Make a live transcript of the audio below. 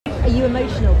Are you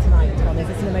emotional tonight, Tom? Is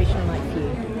this an emotional night for you?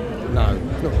 No,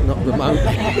 not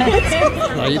remotely.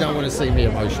 No, you don't want to see me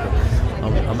emotional.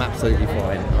 I'm absolutely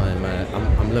fine.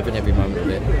 I'm loving every moment of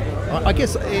it. I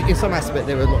guess in some aspect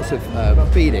there are lots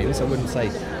of feelings. I wouldn't say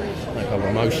like I'm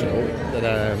emotional, but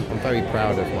I'm very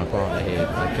proud of my partner here,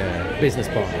 like a business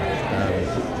partner,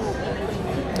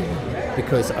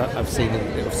 because I've seen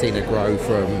her grow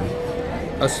from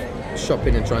us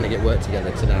shopping and trying to get work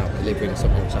together to now delivering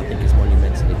something which I think is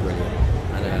monumentally brilliant.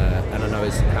 And I know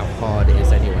how hard it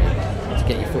is anyway to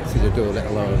get your foot through the door, let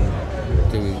alone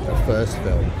do a first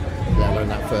film, let alone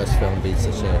that first film be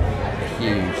such a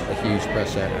huge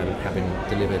pressure, and having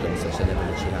delivered on such a level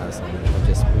that she has. I'm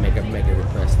just mega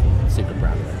impressed and super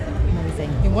proud of her.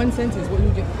 Amazing. In one sentence, what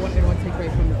would you want everyone to take away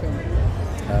from the film?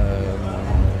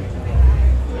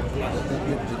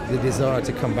 The desire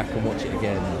to come back and watch it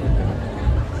again.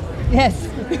 Yes.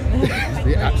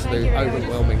 The absolute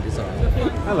overwhelming desire.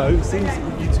 Hello, it seems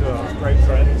you two are great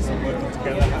friends and working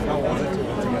together. How was it to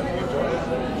work together? You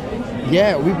enjoyed it?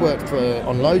 Yeah, we've worked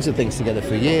on loads of things together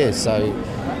for years, so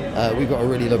we've got a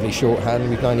really lovely shorthand.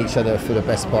 We've known each other for the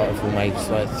best part of like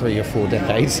 3 or 4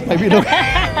 decades, maybe not.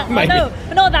 Maybe. No,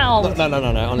 we're not that old.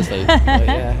 No, honestly.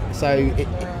 Yeah. So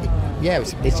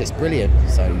it's just brilliant.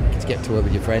 So to get to work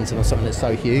with your friends and on something that's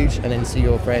so huge, and then see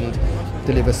your friend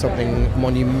deliver something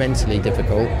monumentally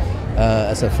difficult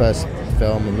as her first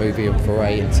film and movie and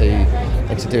foray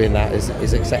into doing that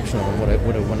is exceptional, and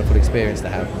what a wonderful experience to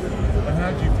have. And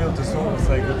how do you feel to sort of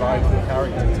say goodbye to the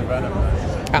character, to Venom?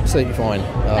 Absolutely fine.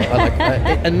 I like,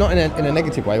 and not in a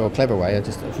negative way or a clever way. I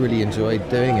just really enjoyed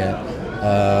doing it.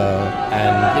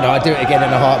 And you know, I do it again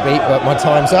in a heartbeat, but my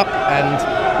time's up,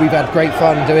 and we've had great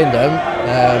fun doing them.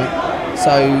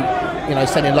 So, you know,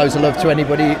 sending loads of love to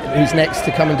anybody who's next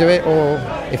to come and do it, or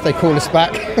if they call us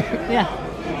back. Yeah.